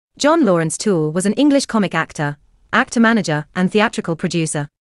John Lawrence Toole was an English comic actor, actor-manager, and theatrical producer.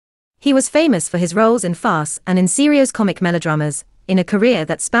 He was famous for his roles in farce and in serio-comic melodramas, in a career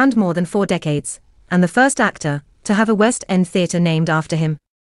that spanned more than 4 decades, and the first actor to have a West End theatre named after him.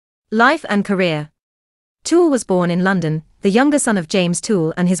 Life and career. Toole was born in London, the younger son of James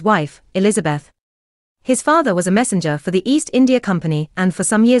Toole and his wife, Elizabeth. His father was a messenger for the East India Company and for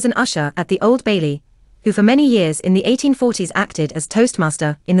some years an usher at the Old Bailey, who for many years in the 1840s acted as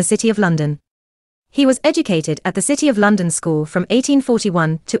Toastmaster in the City of London. He was educated at the City of London School from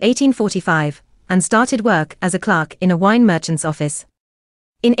 1841 to 1845, and started work as a clerk in a wine merchant's office.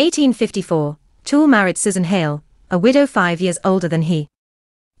 In 1854, Toole married Susan Hale, a widow 5 years older than he.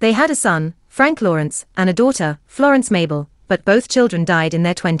 They had a son, Frank Lawrence, and a daughter, Florence Mabel, but both children died in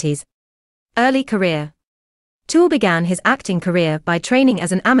their 20s. Early career. Toole began his acting career by training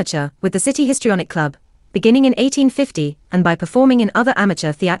as an amateur with the City Histrionic Club, beginning in 1850, and by performing in other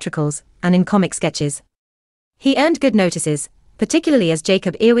amateur theatricals, and in comic sketches. He earned good notices, particularly as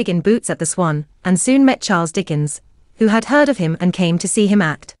Jacob Earwig in Boots at the Swan, and soon met Charles Dickens, who had heard of him and came to see him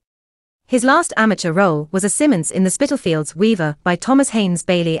act. His last amateur role was as Simmons in The Spitalfields Weaver by Thomas Haynes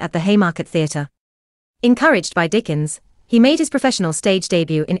Bailey at the Haymarket Theatre. Encouraged by Dickens, he made his professional stage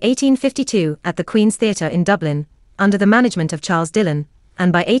debut in 1852 at the Queen's Theatre in Dublin, under the management of Charles Dillon,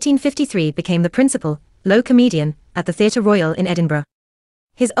 and by 1853 became the principal, low comedian, at the Theatre Royal in Edinburgh.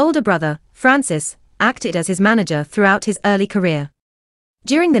 His older brother, Francis, acted as his manager throughout his early career.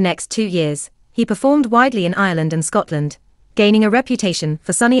 During the next 2 years, he performed widely in Ireland and Scotland, gaining a reputation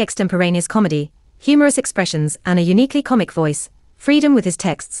for sunny extemporaneous comedy, humorous expressions and a uniquely comic voice, freedom with his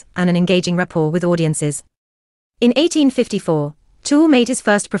texts, and an engaging rapport with audiences. In 1854, Toole made his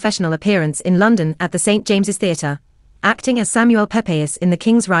first professional appearance in London at the St. James's Theatre, acting as Samuel Pepys in The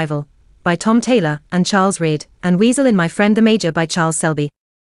King's Rival, by Tom Taylor and Charles Reade, and Weasel in My Friend the Major by Charles Selby.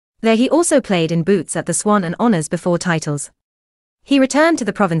 There he also played in Boots at the Swan and Honours before titles. He returned to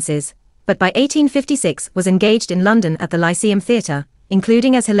the provinces, but by 1856 was engaged in London at the Lyceum Theatre,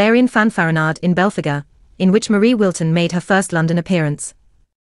 including as Hilarion Fanfaronade in Belphegor, in which Marie Wilton made her first London appearance.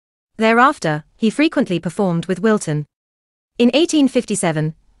 Thereafter, he frequently performed with Wilton. In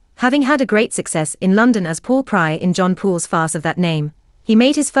 1857, having had a great success in London as Paul Pry in John Poole's farce of that name, he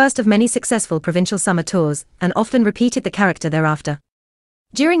made his first of many successful provincial summer tours, and often repeated the character thereafter.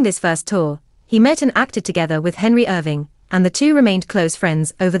 During this first tour, he met and acted together with Henry Irving, and the two remained close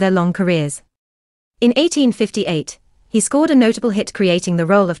friends over their long careers. In 1858, he scored a notable hit creating the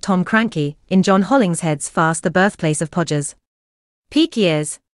role of Tom Cranky in John Hollingshead's farce The Birthplace of Podgers. Peak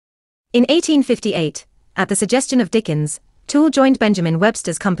years. In 1858, at the suggestion of Dickens, Toole joined Benjamin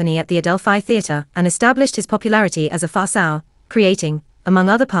Webster's company at the Adelphi Theatre and established his popularity as a farceur, creating, among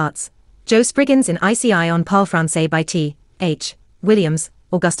other parts, Joe Spriggins in ICI on Parle Français by T.H. Williams,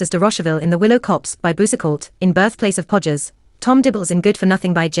 Augustus de Rocheville in The Willow Copse by Boucicault, in Birthplace of Podgers, Tom Dibbles in Good for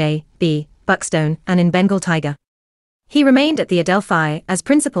Nothing by J.B. Buckstone, and in Bengal Tiger. He remained at the Adelphi as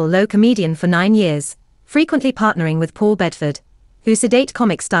principal low comedian for 9 years, frequently partnering with Paul Bedford, whose sedate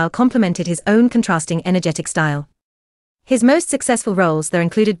comic style complemented his own contrasting energetic style. His most successful roles there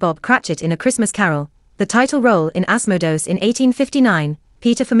included Bob Cratchit in A Christmas Carol, the title role in Asmodeus in 1859,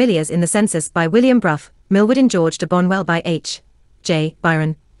 Peter Familiars in The Census by William Bruff, Millwood in George de Bonwell by H. J.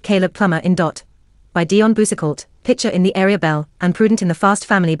 Byron, Caleb Plummer in Dot, by Dion Boucicault, Pitcher in The Area Bell, and Prudent in The Fast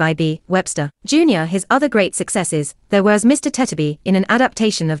Family by B. Webster, Jr. His other great successes there were as Mr. Tetterby in an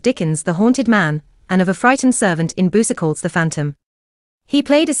adaptation of Dickens' The Haunted Man, and of a frightened servant in Boucicault's The Phantom. He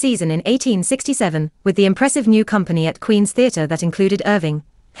played a season in 1867 with the impressive new company at Queen's Theatre that included Irving,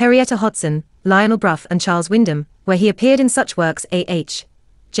 Henrietta Hodson, Lionel Bruff and Charles Wyndham, where he appeared in such works A. H.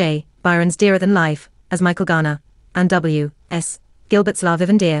 J. Byron's Dearer Than Life, as Michael Garner, and W. S. Gilbert's La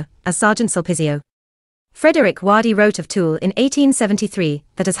Vivandière, as Sergeant Sulpizio. Frederick Waddy wrote of Toole in 1873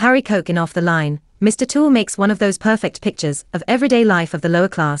 that as Harry Coke in Off the Line, Mr. Toole makes one of those perfect pictures of everyday life of the lower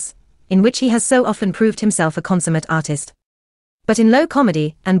class, in which he has so often proved himself a consummate artist. But in low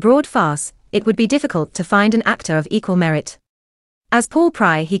comedy and broad farce, it would be difficult to find an actor of equal merit. As Paul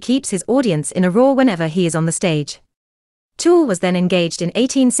Pry, he keeps his audience in a roar whenever he is on the stage. Toole was then engaged in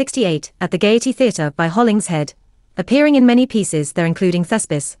 1868 at the Gaiety Theatre by Hollingshead, appearing in many pieces there including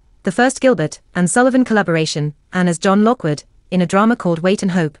Thespis, the first Gilbert and Sullivan collaboration, and as John Lockwood, in a drama called Wait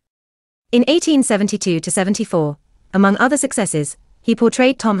and Hope. In 1872-74, among other successes, he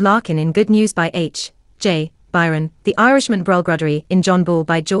portrayed Tom Larkin in Good News by H. J. Byron, The Irishman Brolgruddery in John Bull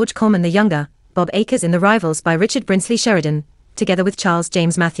by George Coleman the Younger, Bob Acres in The Rivals by Richard Brinsley Sheridan, together with Charles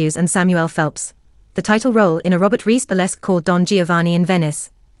James Matthews and Samuel Phelps, the title role in a Robert Rees burlesque called Don Giovanni in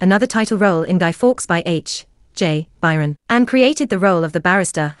Venice, another title role in Guy Fawkes by H. J. Byron, and created the role of the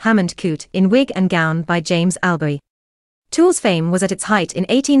barrister Hammond Coote in Wig and Gown by James Albury. Toole's fame was at its height in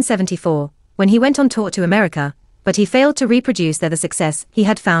 1874, when he went on tour to America, but he failed to reproduce there the success he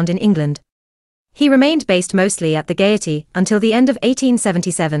had found in England. He remained based mostly at the Gaiety until the end of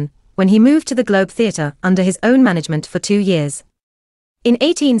 1877, when he moved to the Globe Theatre under his own management for 2 years. In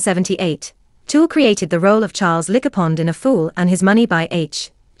 1878, Toole created the role of Charles Liquorpond in A Fool and His Money by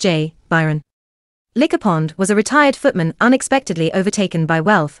H. J. Byron. Liquorpond was a retired footman unexpectedly overtaken by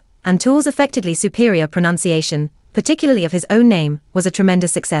wealth, and Toole's affectedly superior pronunciation, particularly of his own name, was a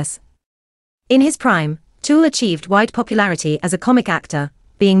tremendous success. In his prime, Toole achieved wide popularity as a comic actor,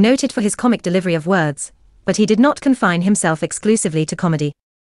 being noted for his comic delivery of words, but he did not confine himself exclusively to comedy.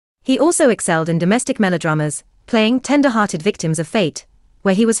 He also excelled in domestic melodramas, playing tender-hearted victims of fate,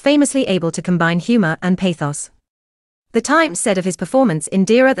 where he was famously able to combine humor and pathos. The Times said of his performance in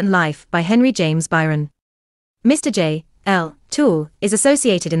Dearer Than Life by Henry James Byron, Mr. J. L. Toole is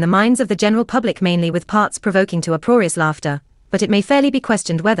associated in the minds of the general public mainly with parts provoking to uproarious laughter, but it may fairly be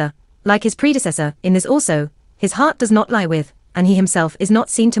questioned whether, like his predecessor in this also, his heart does not lie with, and he himself is not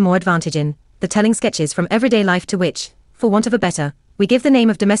seen to more advantage in, the telling sketches from everyday life to which, for want of a better, we give the name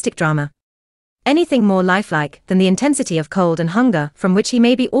of domestic drama. Anything more lifelike than the intensity of cold and hunger from which he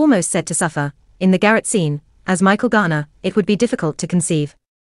may be almost said to suffer, in the garret scene, as Michael Garner, it would be difficult to conceive.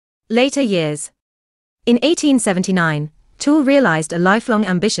 Later years. In 1879, Toole realized a lifelong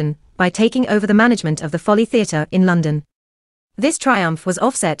ambition by taking over the management of the Folly Theatre in London. This triumph was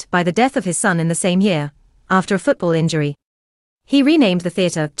offset by the death of his son in the same year, after a football injury. He renamed the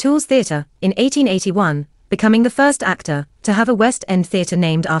theatre Toole's Theatre in 1881, becoming the first actor to have a West End theatre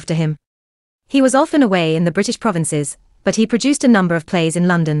named after him. He was often away in the British provinces, but he produced a number of plays in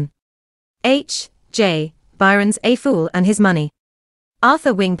London. H. J. Byron's A Fool and His Money.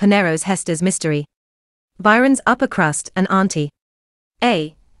 Arthur Wing Pinero's Hester's Mystery. Byron's Upper Crust and Auntie.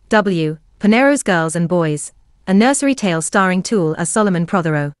 A. W. Pinero's Girls and Boys, a nursery tale starring Toole as Solomon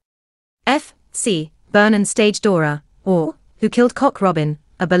Prothero. F. C. Burnand's Stage Dora, or Who Killed Cock Robin,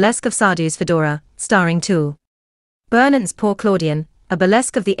 a burlesque of Sardou's Fedora, starring Toole. Burnand's Poor Claudian, a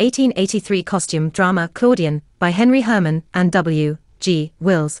burlesque of the 1883 costume drama Claudian, by Henry Herman and W. G.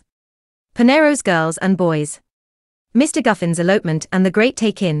 Wills. Pinero's Girls and Boys. Mr. Guffin's Elopement and the Great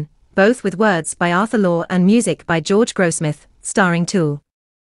Take-In, both with words by Arthur Law and music by George Grossmith, starring Toole.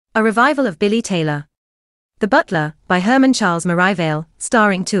 A revival of Billy Taylor. The Butler, by Herman Charles Merivale,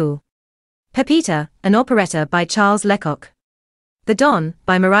 starring Toole. Pepita, an operetta by Charles Lecoq. The Don,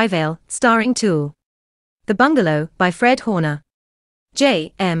 by Merivale, starring Toole. The Bungalow, by Fred Horner.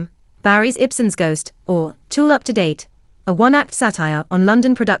 J. M. Barrie's Ibsen's Ghost, or Toole Up to Date, a one-act satire on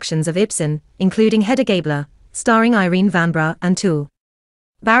London productions of Ibsen, including Hedda Gabler, starring Irene Vanbrugh and Toole.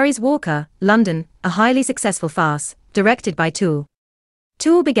 Barrie's Walker, London, a highly successful farce, directed by Toole.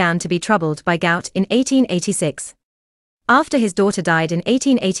 Toole began to be troubled by gout in 1886. After his daughter died in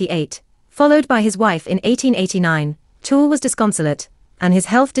 1888, followed by his wife in 1889, Toole was disconsolate, and his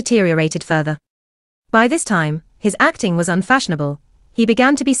health deteriorated further. By this time, his acting was unfashionable. He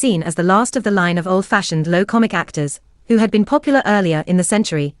began to be seen as the last of the line of old-fashioned low-comic actors, who had been popular earlier in the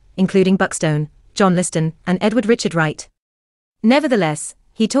century, including Buckstone, John Liston, and Edward Richard Wright. Nevertheless,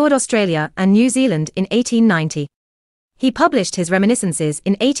 he toured Australia and New Zealand in 1890. He published his reminiscences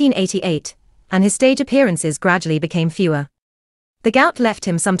in 1888, and his stage appearances gradually became fewer. The gout left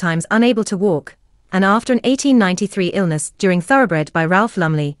him sometimes unable to walk, and after an 1893 illness during Thoroughbred by Ralph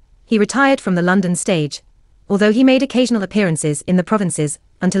Lumley, he retired from the London stage, although he made occasional appearances in the provinces,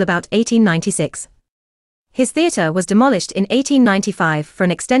 until about 1896. His theatre was demolished in 1895 for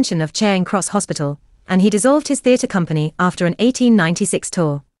an extension of Charing Cross Hospital, and he dissolved his theatre company after an 1896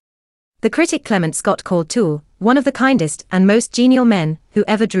 tour. The critic Clement Scott called Toole one of the kindest and most genial men who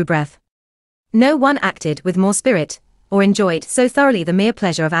ever drew breath. No one acted with more spirit, or enjoyed so thoroughly the mere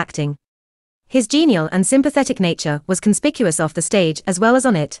pleasure of acting. His genial and sympathetic nature was conspicuous off the stage as well as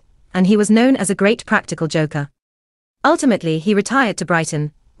on it, and he was known as a great practical joker. Ultimately he retired to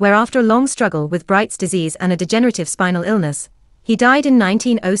Brighton, where after a long struggle with Bright's disease and a degenerative spinal illness, he died in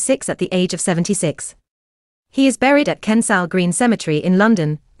 1906 at the age of 76. He is buried at Kensal Green Cemetery in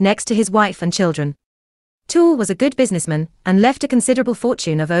London, next to his wife and children. Toole was a good businessman, and left a considerable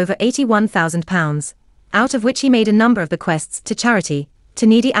fortune of over £81,000, out of which he made a number of bequests to charity, to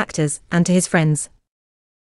needy actors, and to his friends.